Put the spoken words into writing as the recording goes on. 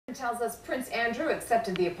Tells us Prince Andrew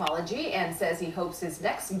accepted the apology and says he hopes his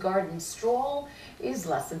next garden stroll is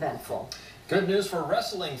less eventful. Good news for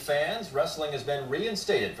wrestling fans. Wrestling has been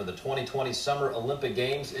reinstated for the 2020 Summer Olympic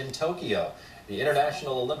Games in Tokyo. The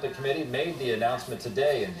International Olympic Committee made the announcement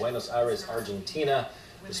today in Buenos Aires, Argentina.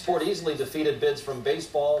 The sport easily defeated bids from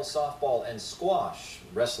baseball, softball, and squash.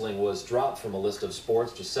 Wrestling was dropped from a list of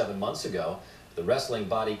sports just 7 months ago. The wrestling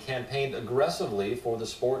body campaigned aggressively for the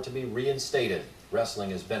sport to be reinstated.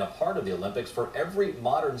 Wrestling has been a part of the Olympics for every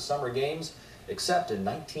modern summer games except in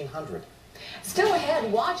 1900. Still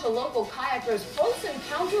ahead, watch a local kayaker's close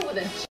encounter with a